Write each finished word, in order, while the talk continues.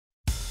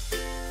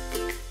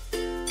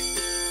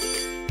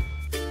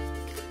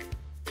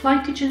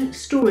Glycogen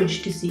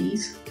storage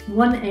disease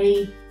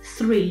 1A,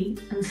 3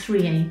 and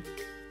 3A.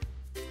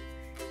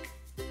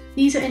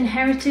 These are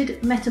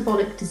inherited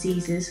metabolic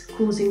diseases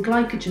causing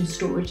glycogen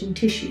storage in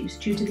tissues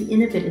due to the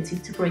inability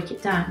to break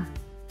it down.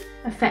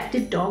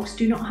 Affected dogs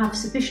do not have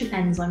sufficient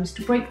enzymes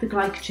to break the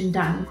glycogen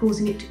down,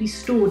 causing it to be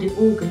stored in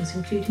organs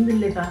including the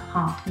liver,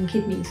 heart and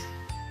kidneys.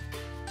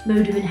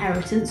 Mode of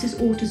inheritance is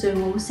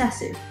autosomal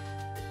recessive,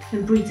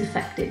 and breeds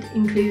affected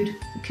include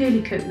the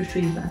curly coat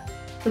retriever,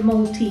 the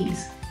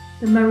Maltese,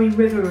 the Murray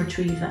River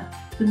retriever,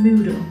 the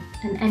Poodle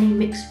and any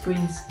mixed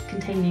breeds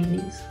containing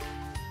these.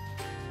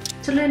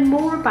 To learn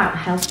more about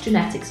health,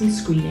 genetics and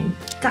screening,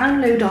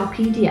 download our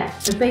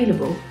PDF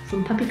available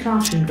from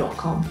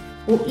puppyclassroom.com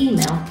or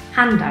email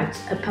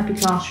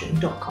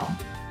handouts@puppyclassroom.com.